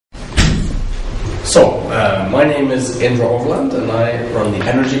My name is Indra Overland, and I run the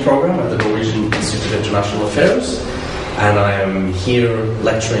energy program at the Norwegian Institute of International Affairs. And I am here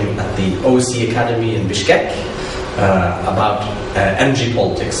lecturing at the OSCE Academy in Bishkek about energy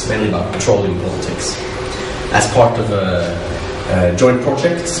politics, mainly about petroleum politics, as part of a joint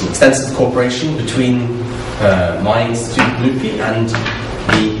project, some extensive cooperation between my institute, NUPI, and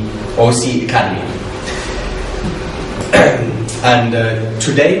the OSCE Academy. And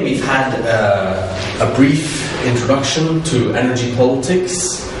today we've had a brief introduction to energy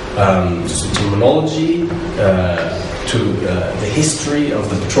politics, to some terminology, to the history of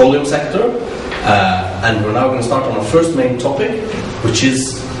the petroleum sector, and we're now going to start on our first main topic, which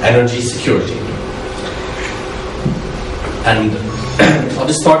is energy security. And I'll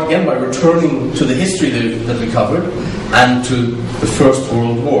just start again by returning to the history that we covered and to the First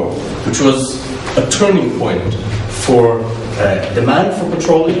World War, which was a turning point for demand for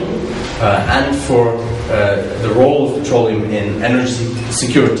petroleum and for the role of petroleum in energy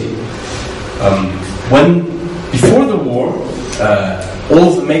security. Before the war, all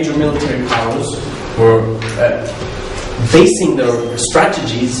of the major military powers were basing their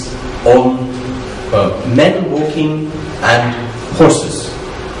strategies on men walking and horses.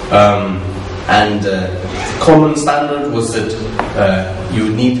 The common standard was that you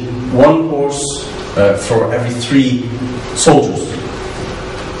would need one horse for every 3 soldiers.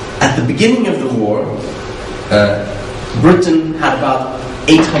 At the beginning of the war, Britain had about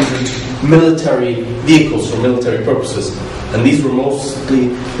 800 military vehicles for military purposes, and these were mostly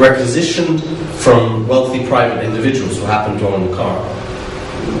requisitioned from wealthy private individuals who happened to own a car.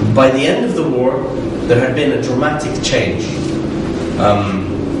 By the end of the war, there had been a dramatic change.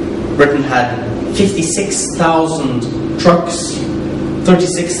 Britain had 56,000 trucks,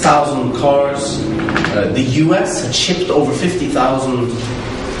 36,000 cars. The US had shipped over 50,000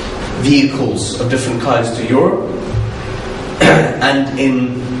 vehicles of different kinds to Europe, and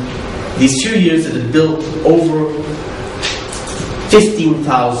in these few years it had built over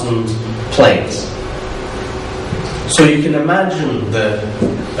 15,000 planes. So you can imagine the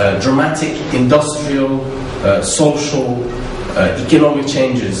dramatic industrial, social, economic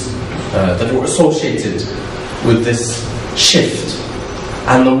changes that were associated with this shift.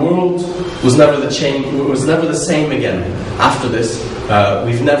 And the world was never the same again after this.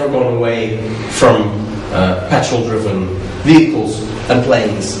 We've never gone away from petrol-driven vehicles and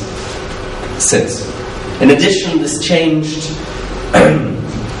planes since. In addition, this changed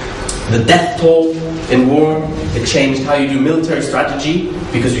the death toll in war. It changed how you do military strategy,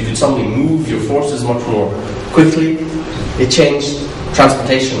 because you could suddenly move your forces much more quickly. It changed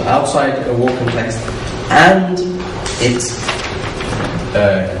transportation outside a war context, and it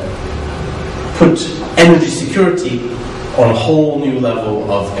put energy security on a whole new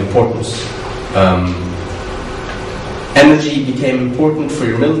level of importance. Energy became important for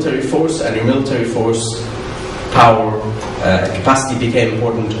your military force, and your military force power capacity became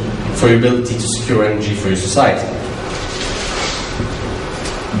important for your ability to secure energy for your society.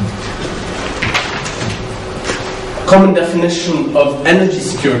 A common definition of energy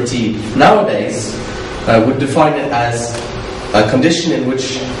security nowadays would define it as a condition in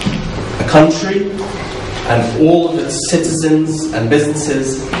which a country and all of its citizens and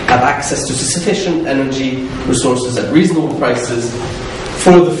businesses have access to sufficient energy resources at reasonable prices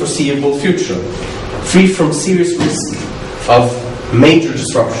for the foreseeable future, free from serious risk of major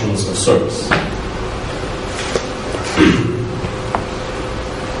disruptions of service.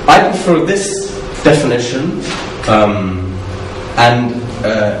 I prefer this definition,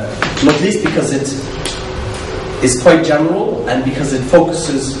 not least because it is quite general and because it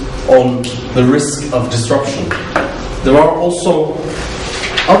focuses on the risk of disruption. There are also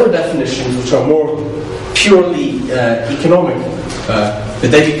other definitions which are more purely economic, but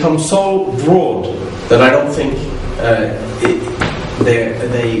they become so broad that I don't think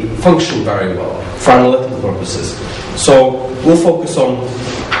they function very well for analytical purposes. So we'll focus on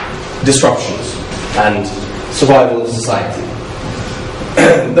disruptions and survival of society.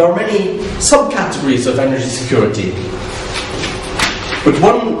 There are many subcategories of energy security, but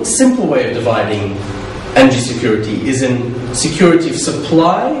one simple way of dividing energy security is in security of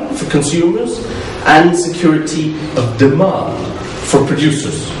supply for consumers and security of demand for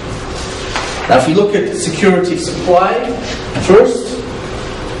producers. Now, if you look at security of supply first,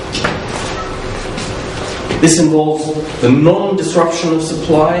 this involves the non-disruption of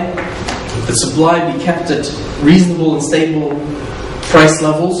supply. The supply be kept at reasonable and stable price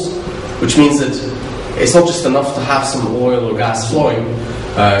levels, which means that it's not just enough to have some oil or gas flowing.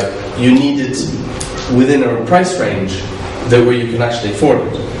 You need it within a price range where you can actually afford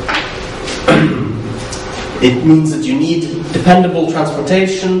it. It means that you need dependable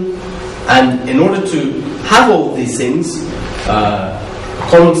transportation, and in order to have all of these things, a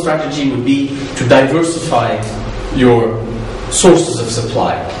common strategy would be to diversify your sources of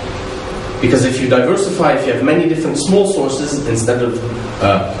supply. Because if you diversify, if you have many different small sources instead of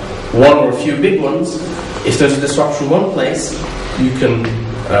one or a few big ones, if there's a disruption in one place, you can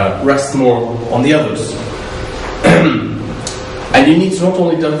rest more on the others. And you need to not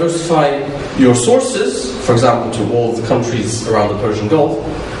only diversify your sources, for example, to all the countries around the Persian Gulf.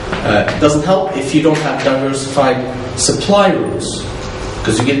 It doesn't help if you don't have diversified supply routes,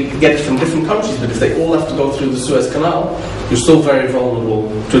 because you get it from different countries, but if they all have to go through the Suez Canal, you're still very vulnerable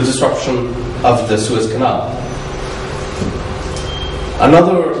to a disruption of the Suez Canal.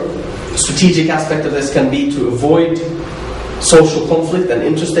 Another strategic aspect of this can be to avoid social conflict and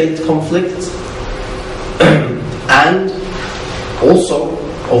interstate conflict, and also,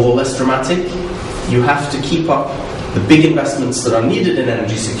 although less dramatic, you have to keep up the big investments that are needed in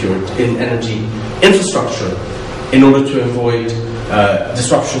energy security, in energy infrastructure, in order to avoid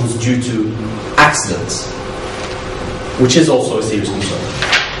disruptions due to accidents, which is also a serious concern.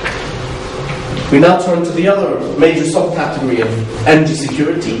 We now turn to the other major subcategory of energy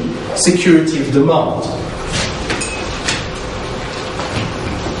security, security of demand.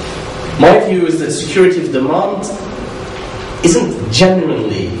 My view is that security of demand isn't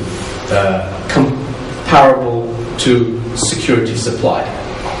genuinely comparable to security of supply.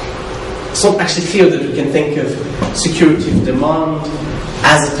 It's not actually clear that we can think of security of demand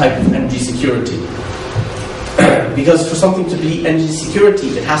as a type of energy security. Because for something to be energy security,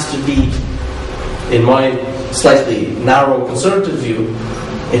 it has to be, in my slightly narrow conservative view,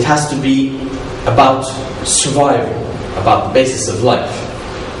 it has to be about survival, about the basis of life.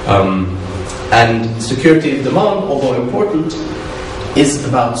 And security of demand, although important, is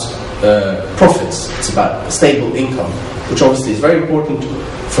about profits. It's about stable income, which obviously is very important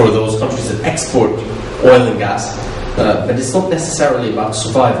for those countries that export oil and gas, but it's not necessarily about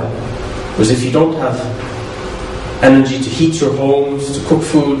survival. Because if you don't have energy to heat your homes, to cook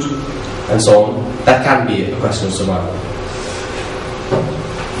food, and so on, that can be a question of survival.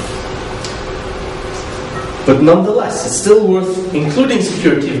 But nonetheless, it's still worth including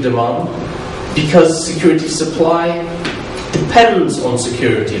security of demand, because security of supply depends on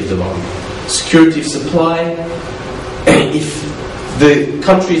security of demand. Security of supply, if the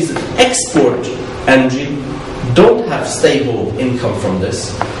countries that export energy don't have stable income from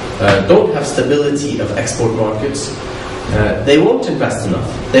this, don't have stability of export markets, they won't invest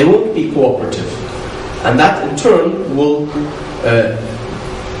enough, they won't be cooperative, and that in turn will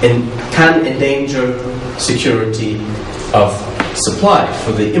can endanger security of supply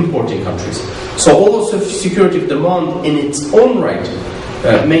for the importing countries. So although security of demand in its own right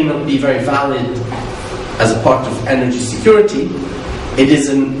may not be very valid as a part of energy security, it is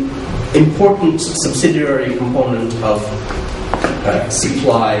an important subsidiary component of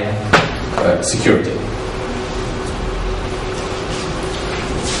supply security.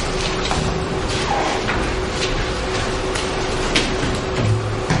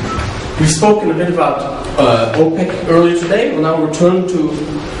 We've spoken a bit about OPEC earlier today. We'll now return to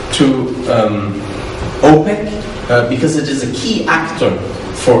OPEC because it is a key actor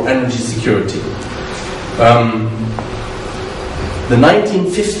for energy security. The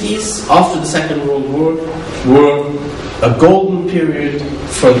 1950s, after the Second World War, were a golden period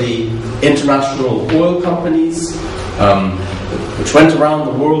for the international oil companies, which went around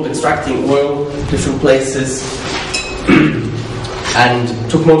the world extracting oil in different places and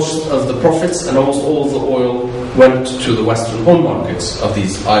took most of the profits, and almost all of the oil went to the Western home markets of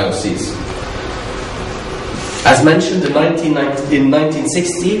these IOCs. As mentioned, in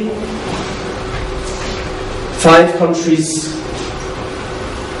 1960,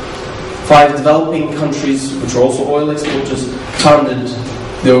 5 developing countries, which are also oil exporters, founded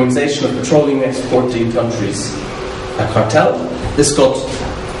the Organization of Petroleum Exporting Countries, a cartel. This got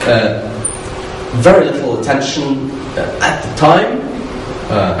very little attention at the time,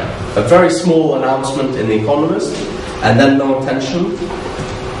 a very small announcement in The Economist, and then no attention,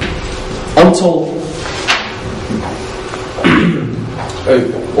 until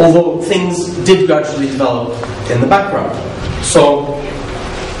although things did gradually develop in the background. So,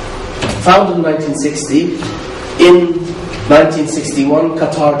 founded in 1960, in 1961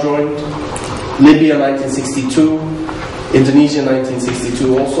 Qatar joined, Libya 1962, Indonesia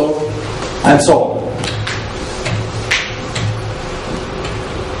 1962 also, and so on.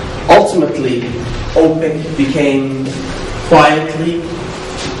 Ultimately, OPEC became quietly,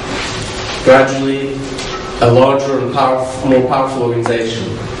 gradually, a larger and more powerful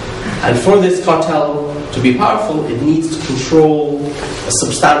organization. And for this cartel to be powerful, it needs to control a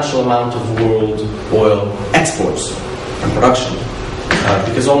substantial amount of world oil exports and production.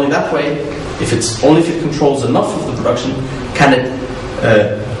 Because only that way, if it controls enough of the production, can it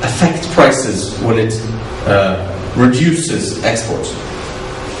affect prices when it reduces exports.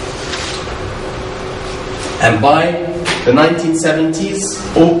 And by the 1970s,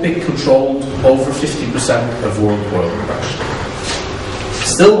 OPEC controlled over 50% of world oil production.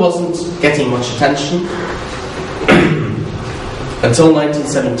 Still wasn't getting much attention until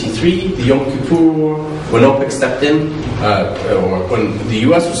 1973, the Yom Kippur War, when OPEC stepped in, or when the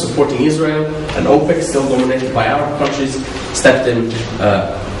US was supporting Israel, and OPEC, still dominated by Arab countries, stepped in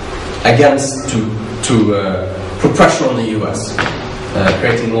against to put pressure on the US,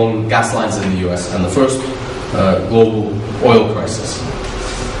 creating long gas lines in the US, and the first global oil crisis.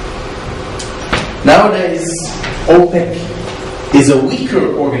 Nowadays, OPEC is a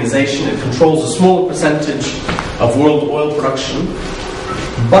weaker organization. It controls a smaller percentage of world oil production,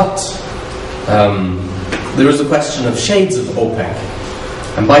 but there is a question of shades of OPEC.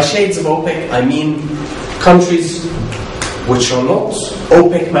 And by shades of OPEC, I mean countries which are not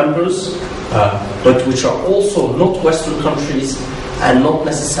OPEC members, but which are also not Western countries and not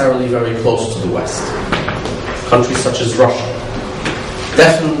necessarily very close to the West. Countries such as Russia,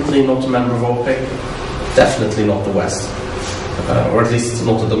 definitely not a member of OPEC, definitely not the West, or at least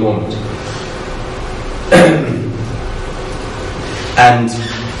not at the moment. And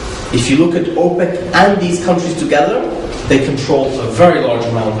if you look at OPEC and these countries together, they control a very large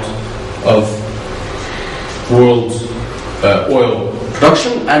amount of world oil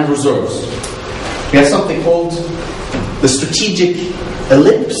production and reserves. We have something called the strategic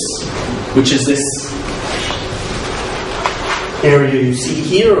ellipse, which is this area you see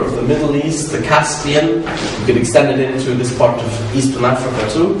here of the Middle East, the Caspian. You could extend it into this part of Eastern Africa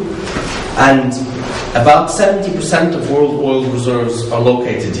too. And about 70% of world oil reserves are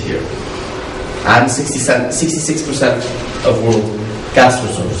located here, and 66% of world gas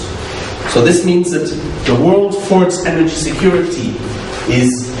reserves. So this means that the world, for its energy security,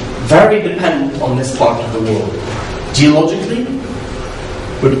 is very dependent on this part of the world, geologically,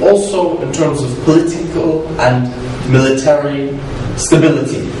 but also in terms of political and military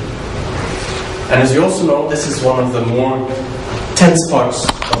stability. And as you also know, this is one of the more tense parts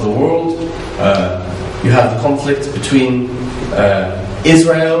of the world. You have the conflict between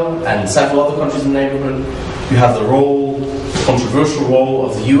Israel and several other countries in the neighborhood. You have the controversial role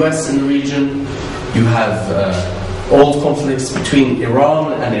of the US in the region. You have old conflicts between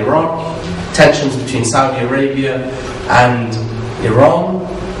Iran and Iraq, tensions between Saudi Arabia and Iran,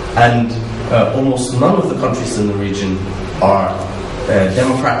 and almost none of the countries in the region are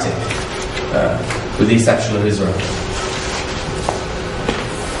democratic, with the exception of Israel.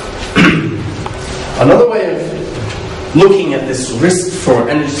 Another way of looking at this risk for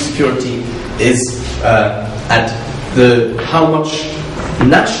energy security is at how much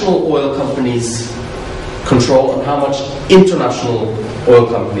national oil companies control and how much international oil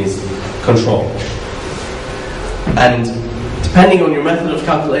companies control. And depending on your method of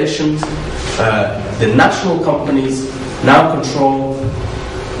calculations, the national companies now control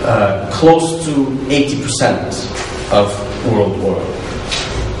close to 80% of world oil.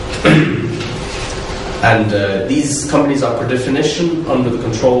 And these companies are, per definition, under the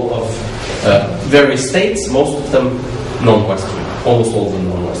control of various states, most of them non-Western, almost all of them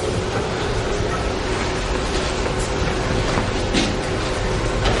non-Western.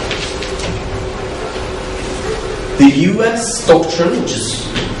 The US doctrine, which is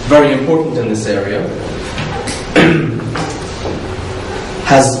very important in this area,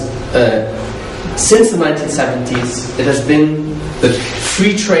 has, since the 1970s, it has been that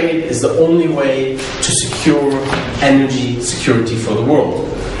free trade is the only way to secure energy security for the world,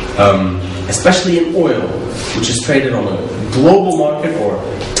 especially in oil, which is traded on a global market or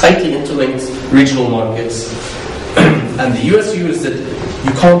tightly interlinked regional markets. And the US view is that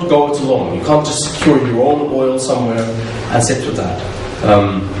you can't go it alone. You can't just secure your own oil somewhere and sit with that.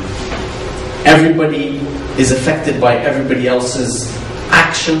 Everybody is affected by everybody else's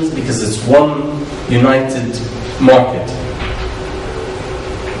actions because it's one united market.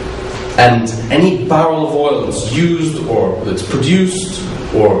 And any barrel of oil that's used or that's produced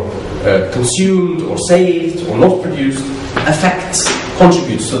or consumed or saved or not produced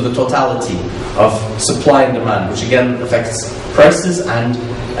contributes to the totality of supply and demand, which again affects prices and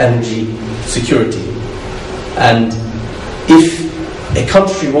energy security. And if a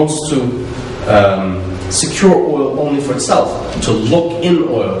country wants to secure oil only for itself, to lock in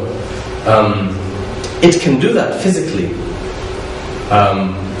oil, it can do that physically.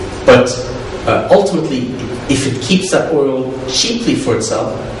 But ultimately, if it keeps that oil cheaply for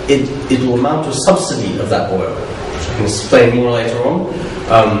itself, it will amount to a subsidy of that oil, which I can explain more later on.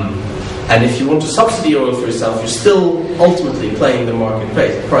 And if you want to subsidy oil for yourself, you're still ultimately paying the market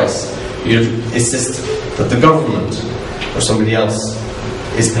price. It's just that the government or somebody else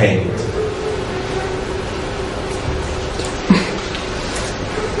is paying it.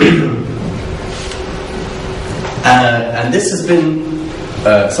 And this has been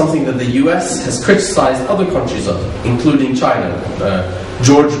something that the US has criticized other countries of, including China.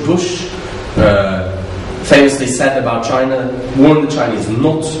 George Bush famously said about China, warned the Chinese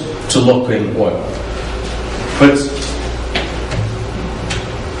not to lock in oil. But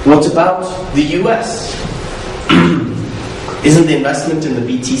what about the US? Isn't the investment in the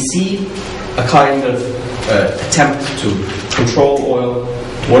BTC a kind of attempt to control oil?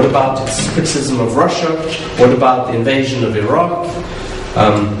 What about its criticism of Russia? What about the invasion of Iraq?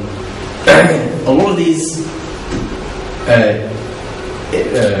 A lot of these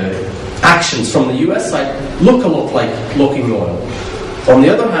actions from the US side look a lot like locking oil. On the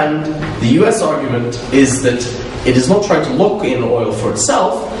other hand, the US argument is that it is not trying to lock in oil for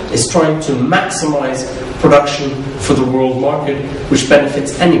itself, it's trying to maximize production for the world market, which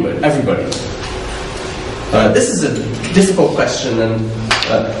benefits everybody. This is a difficult question, and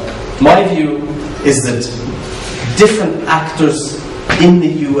my view is that different actors in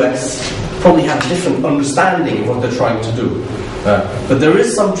the US probably have different understanding of what they're trying to do. But there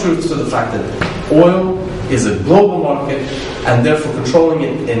is some truth to the fact that oil is a global market, and therefore controlling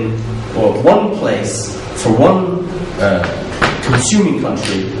it in one place for one consuming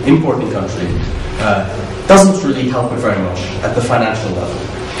country, importing country, doesn't really help it very much at the financial level,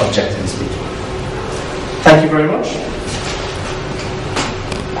 objectively speaking. Thank you very much.